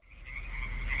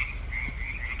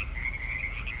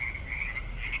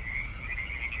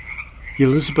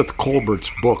Elizabeth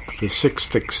Kolbert's book, The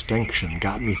Sixth Extinction,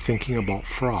 got me thinking about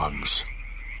frogs.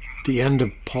 The end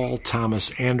of Paul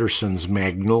Thomas Anderson's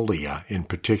Magnolia, in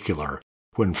particular,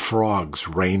 when frogs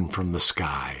rain from the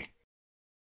sky.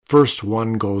 First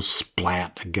one goes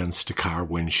splat against a car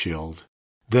windshield,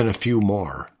 then a few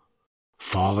more,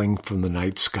 falling from the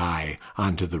night sky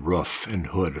onto the roof and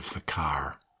hood of the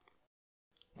car.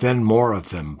 Then more of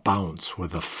them bounce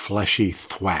with a fleshy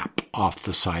thwap off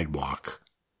the sidewalk.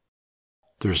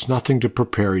 There's nothing to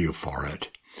prepare you for it.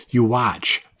 You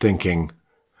watch, thinking,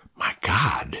 my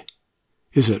God,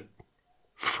 is it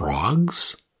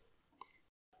frogs?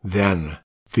 Then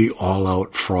the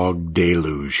all-out frog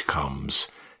deluge comes,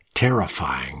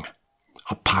 terrifying,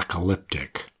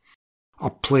 apocalyptic, a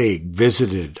plague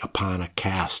visited upon a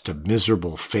cast of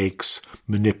miserable fakes,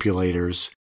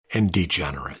 manipulators, and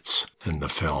degenerates in the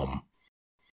film.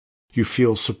 You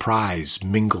feel surprise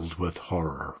mingled with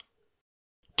horror.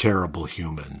 Terrible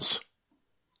humans.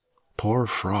 Poor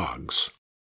frogs.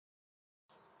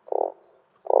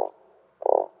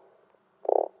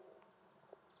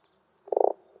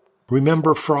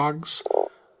 Remember frogs?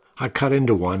 I cut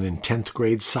into one in 10th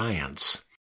grade science.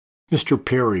 Mr.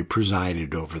 Perry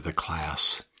presided over the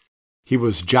class. He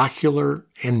was jocular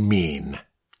and mean,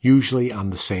 usually on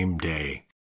the same day,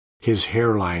 his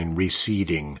hairline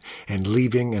receding and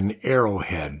leaving an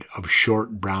arrowhead of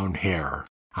short brown hair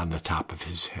on the top of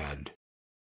his head.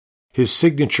 His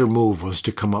signature move was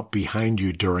to come up behind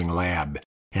you during lab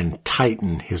and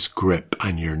tighten his grip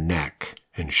on your neck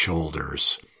and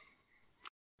shoulders.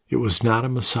 It was not a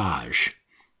massage.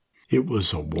 It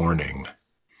was a warning.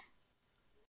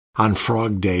 On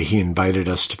Frog Day, he invited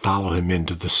us to follow him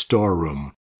into the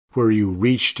storeroom, where you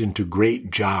reached into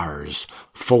great jars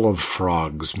full of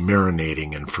frogs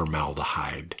marinating in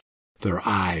formaldehyde, their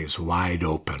eyes wide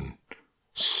open,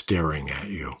 staring at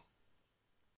you.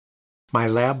 My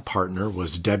lab partner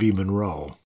was Debbie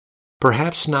Monroe.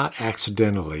 Perhaps not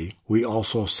accidentally, we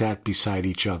also sat beside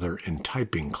each other in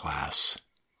typing class.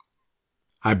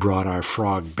 I brought our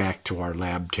frog back to our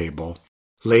lab table,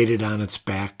 laid it on its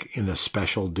back in a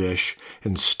special dish,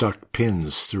 and stuck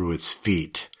pins through its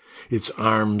feet, its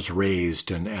arms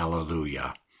raised in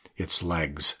alleluia, its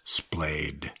legs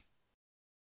splayed.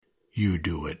 You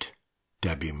do it,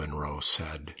 Debbie Monroe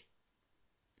said.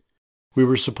 We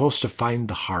were supposed to find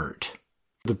the heart.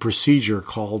 The procedure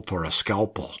called for a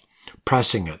scalpel,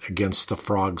 pressing it against the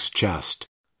frog's chest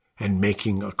and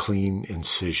making a clean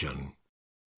incision.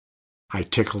 I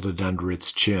tickled it under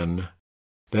its chin,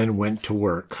 then went to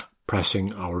work,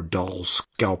 pressing our dull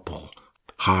scalpel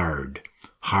hard,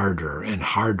 harder and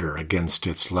harder against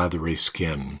its leathery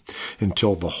skin,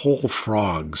 until the whole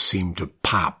frog seemed to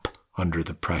pop under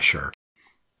the pressure,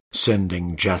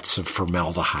 sending jets of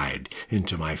formaldehyde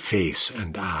into my face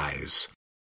and eyes,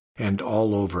 and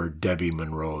all over Debbie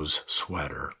Monroe's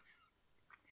sweater.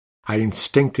 I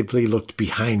instinctively looked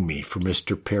behind me for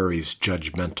Mr. Perry's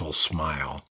judgmental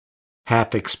smile,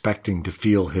 half expecting to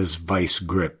feel his vice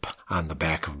grip on the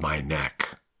back of my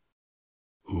neck.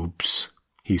 Oops,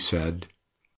 he said.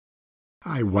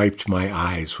 I wiped my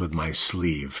eyes with my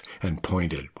sleeve and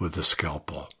pointed with the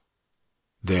scalpel.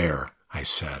 There, I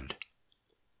said.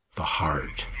 The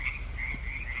heart.